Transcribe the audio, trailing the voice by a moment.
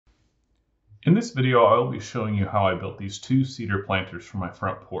In this video, I will be showing you how I built these two cedar planters for my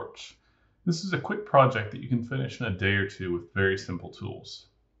front porch. This is a quick project that you can finish in a day or two with very simple tools.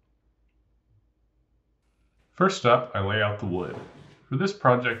 First up, I lay out the wood. For this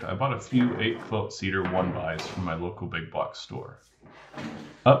project, I bought a few 8-foot cedar 1x from my local big box store.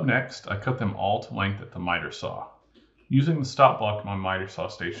 Up next, I cut them all to length at the miter saw. Using the stop block at my miter saw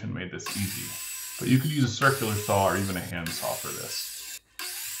station made this easy, but you could use a circular saw or even a hand saw for this.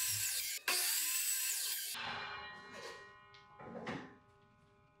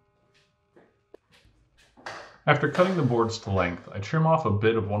 After cutting the boards to length, I trim off a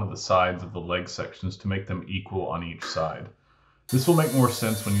bit of one of the sides of the leg sections to make them equal on each side. This will make more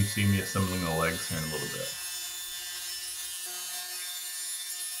sense when you see me assembling the legs here in a little bit.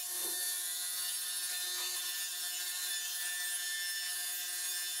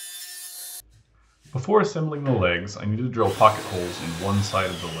 Before assembling the legs, I need to drill pocket holes in one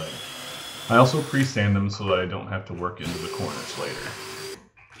side of the leg. I also pre-sand them so that I don't have to work into the corners later.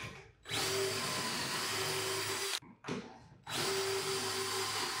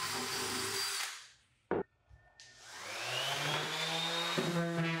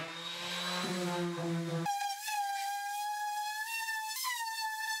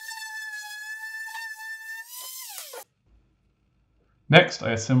 Next,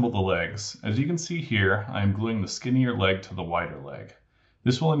 I assemble the legs. As you can see here, I am gluing the skinnier leg to the wider leg.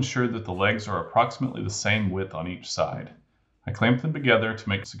 This will ensure that the legs are approximately the same width on each side. I clamp them together to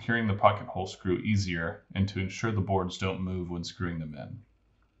make securing the pocket hole screw easier and to ensure the boards don't move when screwing them in.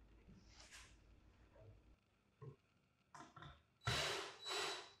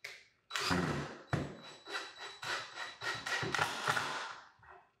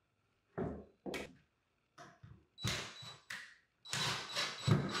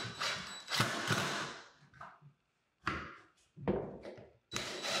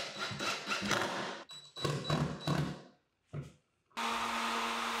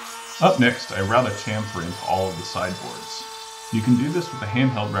 Up next, I route a chamfer into all of the sideboards. You can do this with a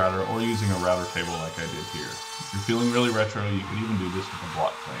handheld router or using a router table like I did here. If you're feeling really retro, you could even do this with a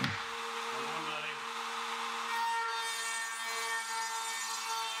block plane.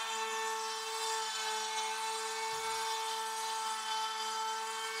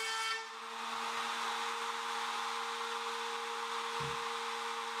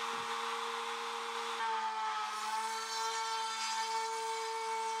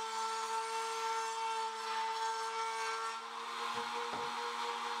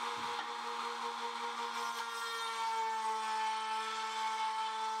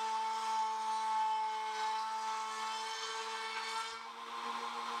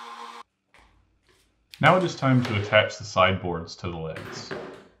 Now it is time to attach the sideboards to the legs.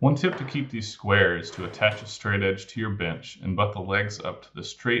 One tip to keep these square is to attach a straight edge to your bench and butt the legs up to the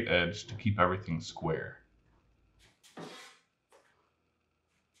straight edge to keep everything square.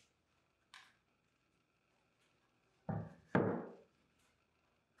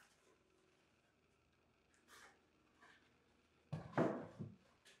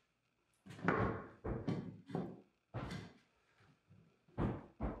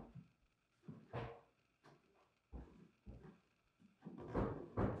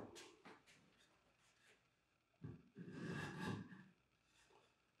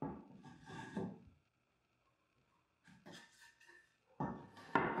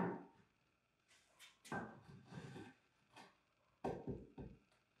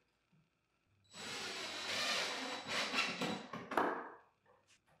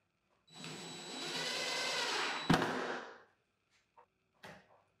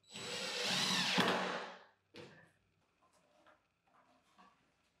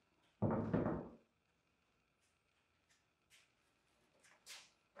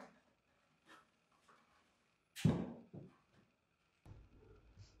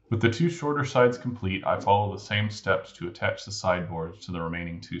 With the two shorter sides complete, I follow the same steps to attach the sideboards to the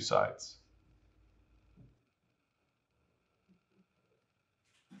remaining two sides.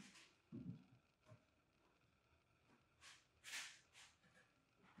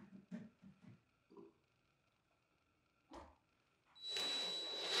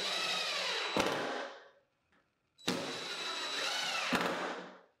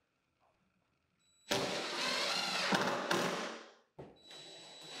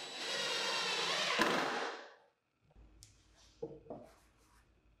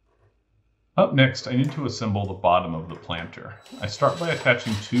 Up next, I need to assemble the bottom of the planter. I start by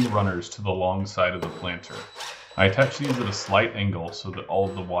attaching two runners to the long side of the planter. I attach these at a slight angle so that all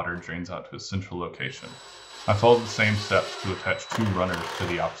of the water drains out to a central location. I follow the same steps to attach two runners to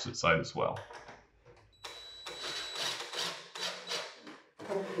the opposite side as well.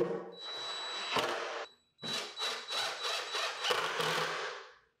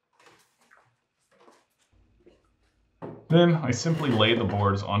 Then I simply lay the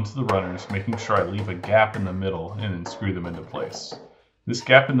boards onto the runners, making sure I leave a gap in the middle and then screw them into place. This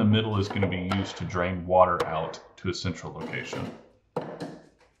gap in the middle is going to be used to drain water out to a central location.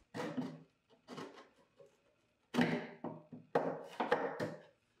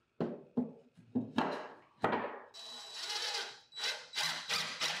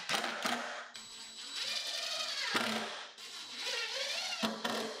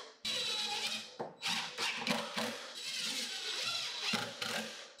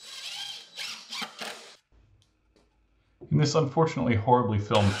 In this unfortunately horribly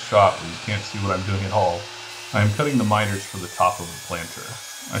filmed shot where you can't see what I'm doing at all, I am cutting the miters for the top of the planter.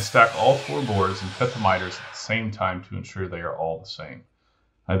 I stack all 4 boards and cut the miters at the same time to ensure they are all the same.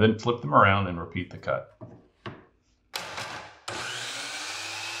 I then flip them around and repeat the cut.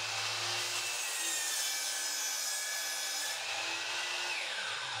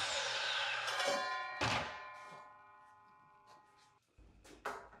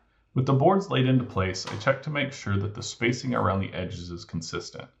 With the boards laid into place, I check to make sure that the spacing around the edges is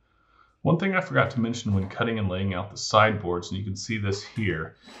consistent. One thing I forgot to mention when cutting and laying out the side boards, and you can see this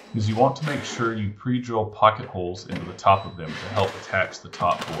here, is you want to make sure you pre-drill pocket holes into the top of them to help attach the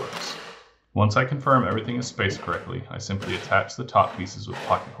top boards. Once I confirm everything is spaced correctly, I simply attach the top pieces with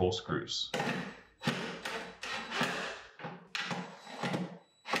pocket hole screws.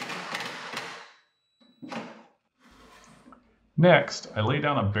 Next, I lay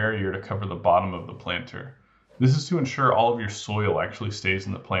down a barrier to cover the bottom of the planter. This is to ensure all of your soil actually stays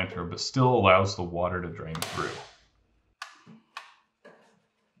in the planter, but still allows the water to drain through.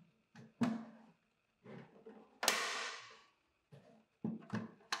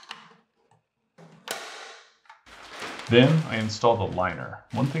 Then I install the liner.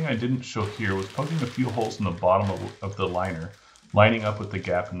 One thing I didn't show here was poking a few holes in the bottom of the liner, lining up with the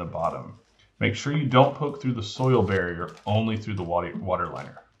gap in the bottom. Make sure you don't poke through the soil barrier, only through the water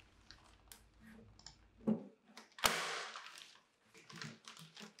liner.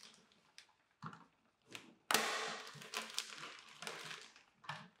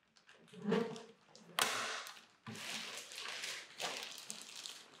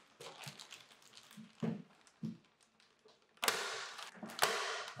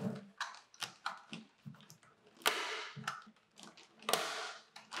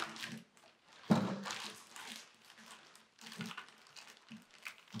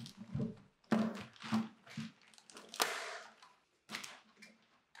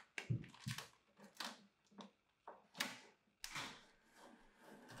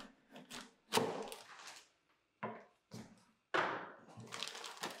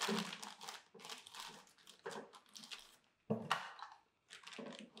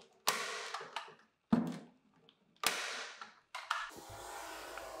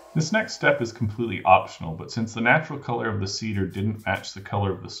 This next step is completely optional, but since the natural color of the cedar didn't match the color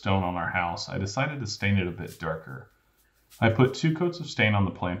of the stone on our house, I decided to stain it a bit darker. I put 2 coats of stain on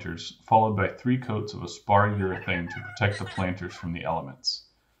the planters, followed by 3 coats of a spar urethane to protect the planters from the elements.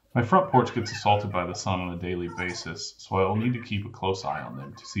 My front porch gets assaulted by the sun on a daily basis, so I will need to keep a close eye on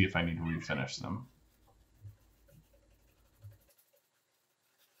them to see if I need to refinish them.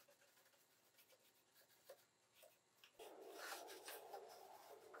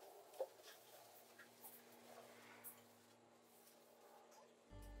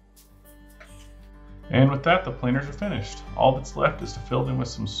 And with that, the planters are finished. All that's left is to fill them with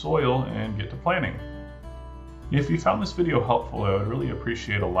some soil and get to planting. If you found this video helpful, I would really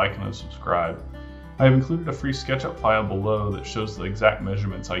appreciate a like and a subscribe. I have included a free SketchUp file below that shows the exact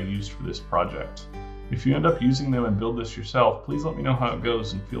measurements I used for this project. If you end up using them and build this yourself, please let me know how it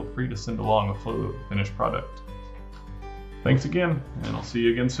goes and feel free to send along a photo of the finished product. Thanks again, and I'll see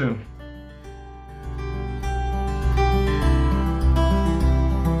you again soon.